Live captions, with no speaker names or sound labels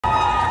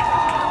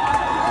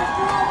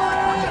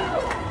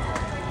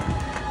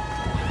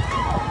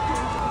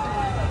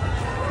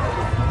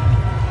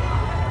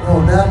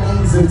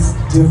it's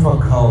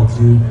difficult,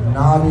 you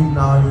naughty,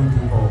 naughty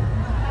people.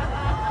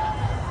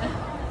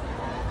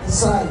 This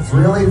side's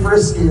really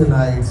frisky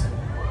tonight.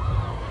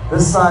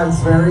 This side's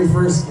very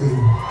frisky.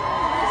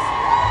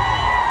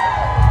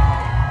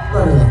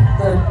 Look at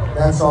them.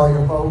 That's all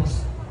you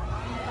folks.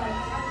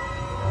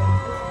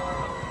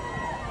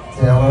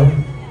 Taylor.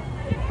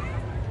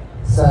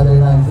 Saturday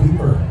Night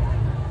Fever.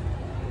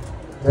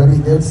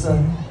 Debbie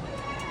Gibson.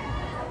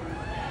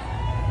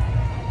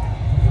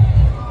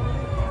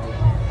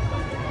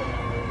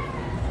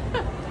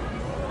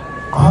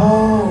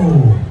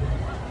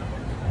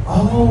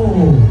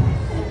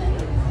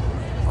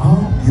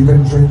 Oh, you've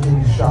been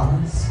drinking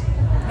shots?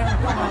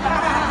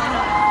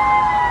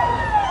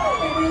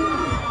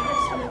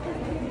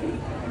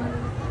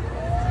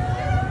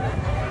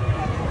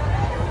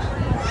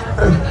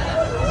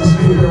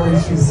 Did you hear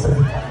what she said?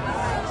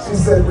 She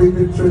said, we've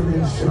been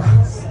drinking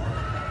shots.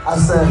 I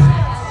said,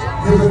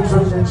 you've been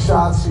drinking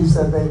shots? She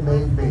said, they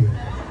made me.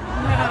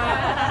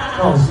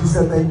 No, she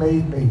said, they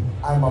made me.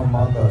 I'm a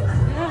mother.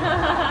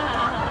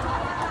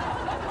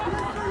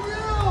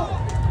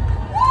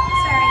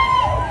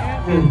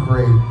 You're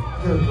great.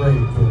 You're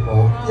great,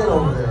 people. Get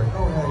over there.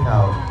 Go hang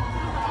out.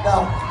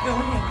 Now, Go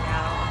hang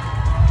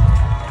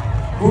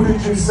out. who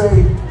did you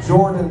say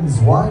Jordan's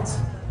what?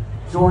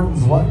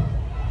 Jordan's what?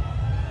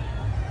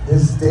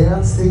 His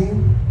dance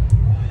team?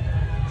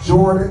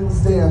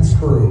 Jordan's dance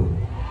crew.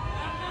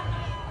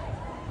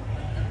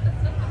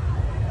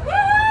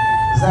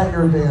 Is that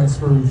your dance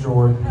crew,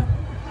 Jordan?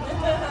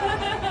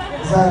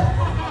 Is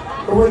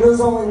that? Well,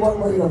 there's only one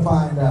way to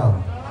find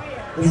out.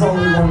 There's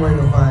only one way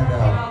to find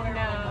out.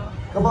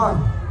 Come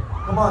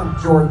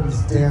on,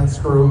 Jordan's dance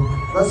crew.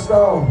 Let's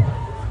go.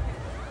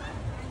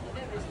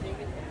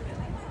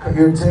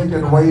 You're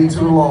taking way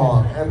too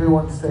long.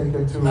 Everyone's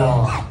taking too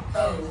long.